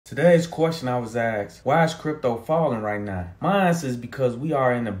Today's question I was asked, why is crypto falling right now? My answer is because we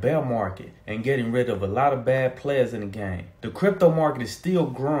are in a bear market and getting rid of a lot of bad players in the game. The crypto market is still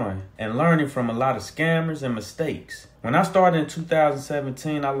growing and learning from a lot of scammers and mistakes. When I started in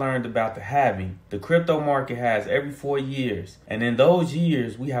 2017, I learned about the halving. The crypto market has every 4 years. And in those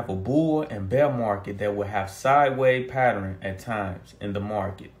years, we have a bull and bear market that will have sideways pattern at times in the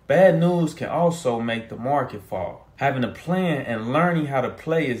market. Bad news can also make the market fall. Having a plan and learning how to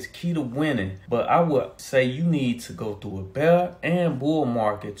play is key to winning, but I would say you need to go through a bear and bull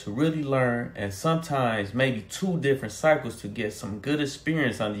market to really learn, and sometimes maybe 2 different cycles to get some good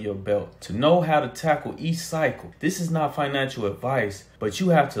experience under your belt, to know how to tackle each cycle. This is not financial advice, but you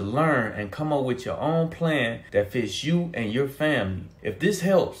have to learn and come up with your own plan that fits you and your family. If this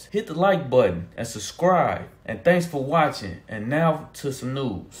helps, hit the like button and subscribe. And thanks for watching. And now to some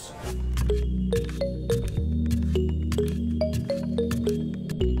news.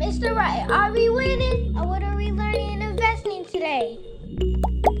 Mr. Wright, are we winning? Or what are we learning and investing today?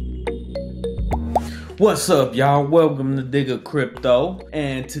 What's up, y'all? Welcome to Digger Crypto.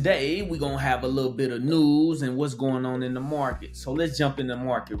 And today we're gonna have a little bit of news and what's going on in the market. So let's jump in the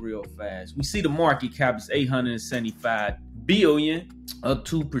market real fast. We see the market cap is 875 billion, up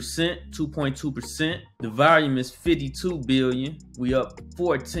 2.2%. The volume is 52 billion. We up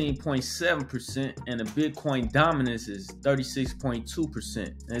 14.7%, and the Bitcoin dominance is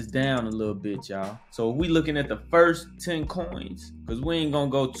 36.2%. That's down a little bit, y'all. So we looking at the first 10 coins, because we ain't gonna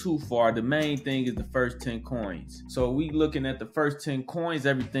go too far. The main thing is the first 10 coins. So we looking at the first 10 coins,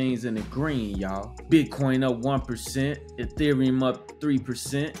 everything's in the green, y'all. Bitcoin up 1%, Ethereum up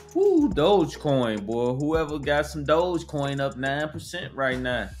 3%. Woo, Dogecoin, boy. Whoever got some Dogecoin up 9% right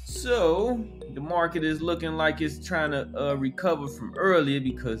now. So the market is looking like it's trying to recover from earlier,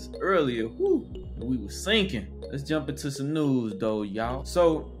 because earlier, we were sinking. Let's jump into some news though, y'all.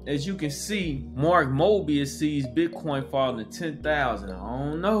 So as you can see, Mark Mobius sees Bitcoin falling to 10,000. I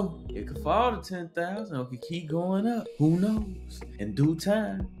don't know. It could fall to 10,000 or it could keep going up. Who knows? In due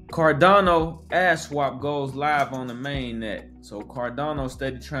time. Cardano ass swap goes live on the mainnet. So Cardano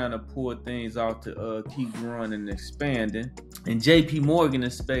steady trying to pull things off to keep growing and expanding. And JP Morgan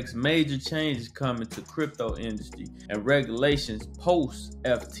expects major changes coming to crypto industry and regulations post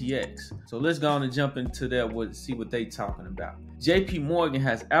FTX. So let's go on and jump into that, see what they talking about. JP Morgan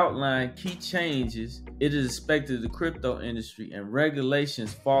has outlined key changes it is expected the crypto industry and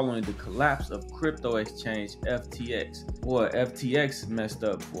regulations following the collapse of crypto exchange FTX. Boy, FTX messed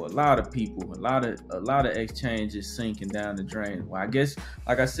up for a lot of people. A lot of exchanges sinking down the drain. Well, I guess,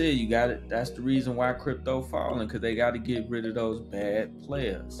 like I said, you got it. That's the reason why crypto falling, because they got to get rid of those bad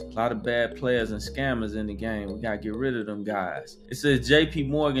players. A lot of bad players and scammers in the game. We got to get rid of them guys. It says JP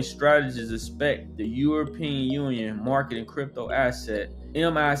Morgan strategists expect the European Union marketing crypto asset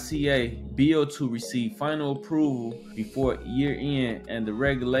MICA bill to receive final approval before year end and the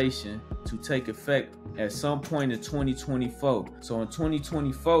regulation to take effect at some point in 2024. So in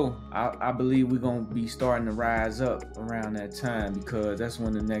 2024, I believe we're going to be starting to rise up around that time, because that's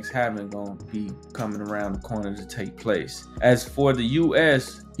when the next halving going to be coming around the corner to take place. As for the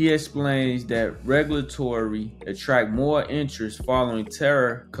US, he explains that regulatory attract more interest following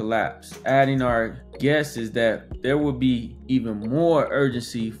Terra collapse, adding our guess is that there will be even more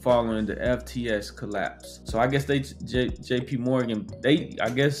urgency following the FTX collapse. So I guess JP Morgan, I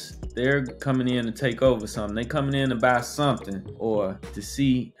guess they're coming in to take over something. They coming in to buy something, or to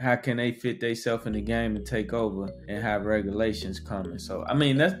see how can they fit themselves in the game and take over and have regulations coming. So I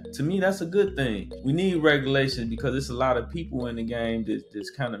mean, to me that's a good thing. We need regulations because there's a lot of people in the game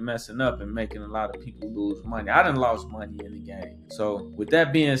that's kind of messing up and making a lot of people lose money. I done lost money in the game. So with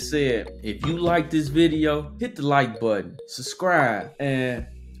that being said, if you like this video, hit the like button, subscribe, and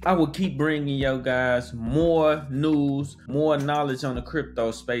I will keep bringing you guys more news, more knowledge on the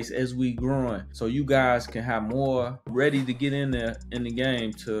crypto space as we growing, so you guys can have more ready to get in there in the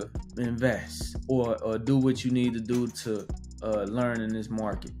game to invest or do what you need to do to learn in this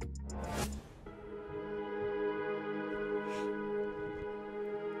market.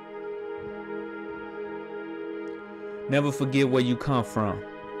 Never forget where you come from.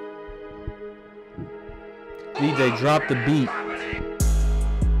 DJ, drop the beat.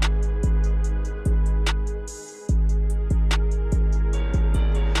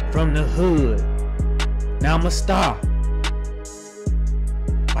 From the hood, now I'm a star.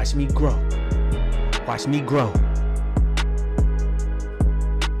 Watch me grow. Watch me grow.